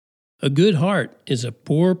A good heart is a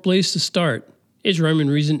poor place to start. It's Rhyme and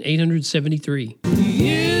Reason 873.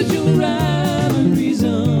 Here's your rhyme and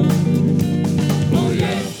reason. Oh,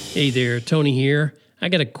 yeah. Hey there, Tony here. I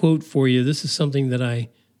got a quote for you. This is something that I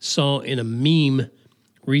saw in a meme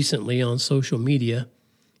recently on social media.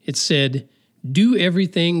 It said, "Do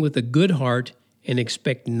everything with a good heart and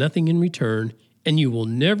expect nothing in return, and you will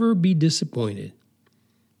never be disappointed."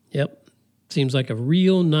 Yep, seems like a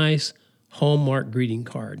real nice Hallmark greeting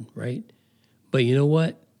card, right? But you know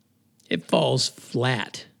what? It falls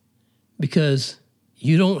flat because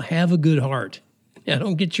you don't have a good heart. Now,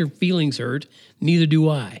 don't get your feelings hurt. Neither do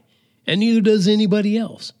I. And neither does anybody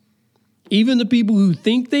else. Even the people who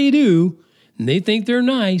think they do, and they think they're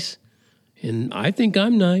nice, and I think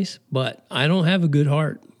I'm nice, but I don't have a good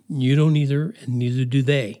heart. You don't either, and neither do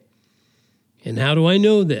they. And how do I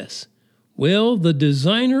know this? Well, the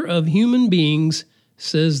designer of human beings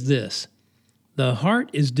says this: "The heart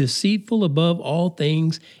is deceitful above all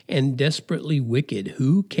things and desperately wicked.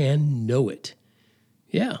 Who can know it?"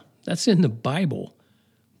 Yeah, that's in the Bible.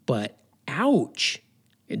 But ouch,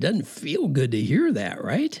 it doesn't feel good to hear that,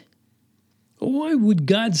 right? Why would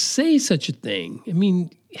God say such a thing? I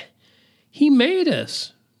mean, He made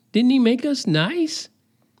us. Didn't He make us nice?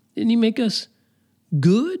 Didn't He make us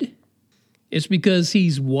good? It's because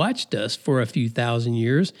He's watched us for a few thousand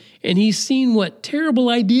years, and He's seen what terrible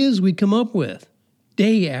ideas we come up with,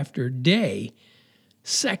 day after day,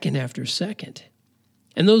 second after second.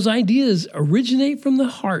 And those ideas originate from the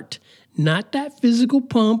heart, not that physical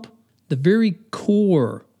pump, the very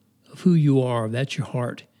core of who you are. That's your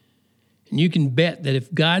heart. And you can bet that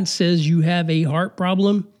if God says you have a heart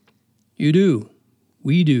problem, you do.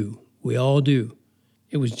 We do. We all do.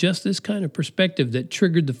 It was just this kind of perspective that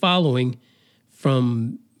triggered the following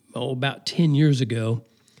from about 10 years ago,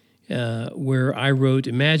 where I wrote,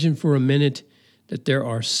 "Imagine for a minute that there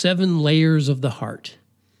are 7 layers of the heart.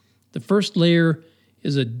 The first layer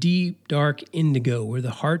is a deep, dark indigo where the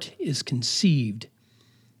heart is conceived.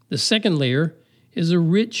 The second layer is a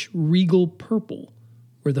rich, regal purple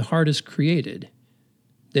where the heart is created.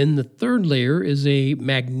 Then the third layer is a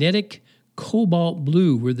magnetic cobalt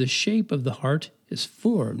blue where the shape of the heart is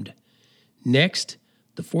formed. Next,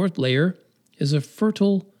 the fourth layer is a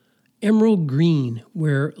fertile emerald green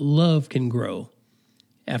where love can grow.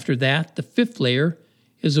 After that, the fifth layer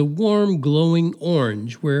is a warm, glowing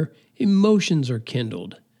orange where emotions are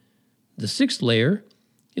kindled. The sixth layer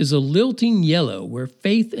is a lilting yellow where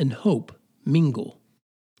faith and hope mingle.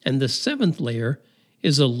 And the seventh layer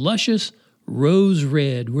is a luscious rose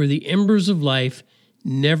red where the embers of life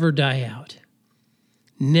never die out."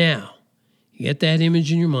 Now, you get that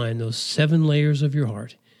image in your mind, those 7 layers of your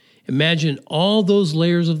heart. Imagine all those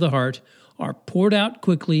layers of the heart are poured out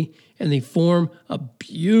quickly and they form a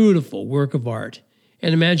beautiful work of art.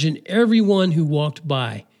 And imagine everyone who walked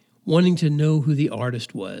by wanting to know who the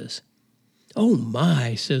artist was. "Oh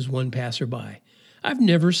my," says one passerby, "I've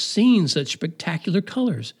never seen such spectacular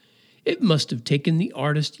colors. It must have taken the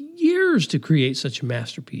artist years to create such a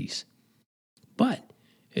masterpiece." But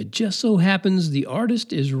it just so happens the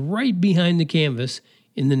artist is right behind the canvas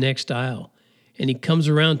in the next aisle. And he comes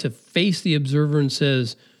around to face the observer and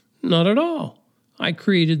says, "Not at all. I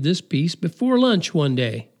created this piece before lunch one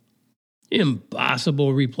day."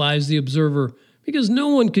 "Impossible," replies the observer, "because no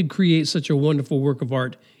one could create such a wonderful work of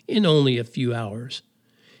art in only a few hours."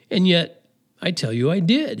 "And yet, I tell you I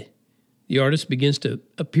did." The artist begins to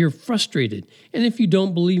appear frustrated. "And if you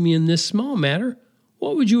don't believe me in this small matter,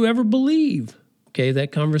 what would you ever believe?" Okay,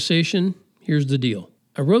 that conversation, here's the deal.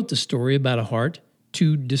 I wrote the story about a heart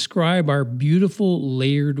to describe our beautiful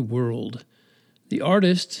layered world. The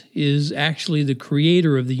artist is actually the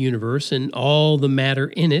creator of the universe and all the matter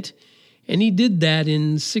in it, and he did that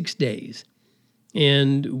in 6 days.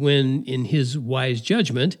 And when, in his wise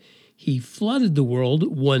judgment, he flooded the world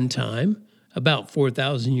one time, about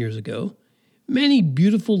 4,000 years ago, many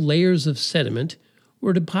beautiful layers of sediment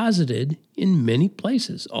were deposited in many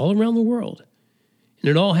places all around the world. And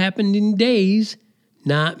it all happened in days,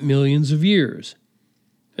 not millions of years.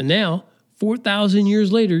 And now, 4,000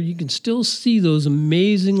 years later, you can still see those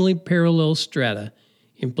amazingly parallel strata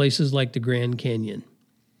in places like the Grand Canyon.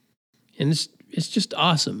 And it's just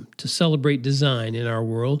awesome to celebrate design in our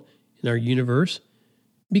world, in our universe,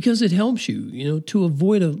 because it helps you, to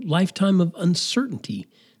avoid a lifetime of uncertainty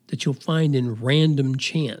that you'll find in random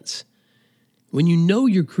chance. When you know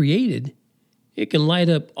you're created, it can light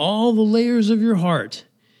up all the layers of your heart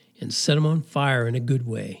and set them on fire in a good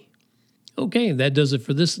way. Okay, that does it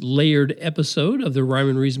for this layered episode of the Rhyme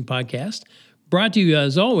and Reason podcast, brought to you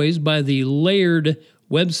as always by the Layered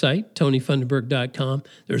website, TonyFundenberg.com.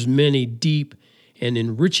 There's many deep and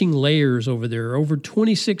enriching layers over there. Over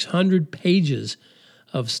 2,600 pages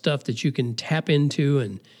of stuff that you can tap into.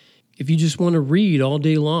 And if you just want to read all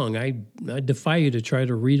day long, I defy you to try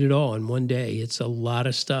to read it all in one day. It's a lot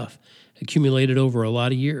of stuff accumulated over a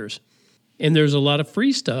lot of years. And there's a lot of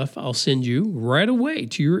free stuff I'll send you right away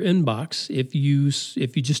to your inbox if you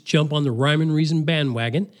just jump on the Rhyme and Reason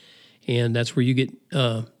bandwagon. And that's where you get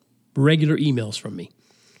regular emails from me.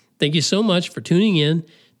 Thank you so much for tuning in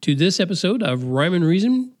to this episode of Rhyme and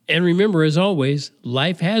Reason. And remember, as always,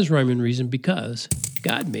 life has rhyme and reason because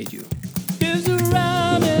God made you.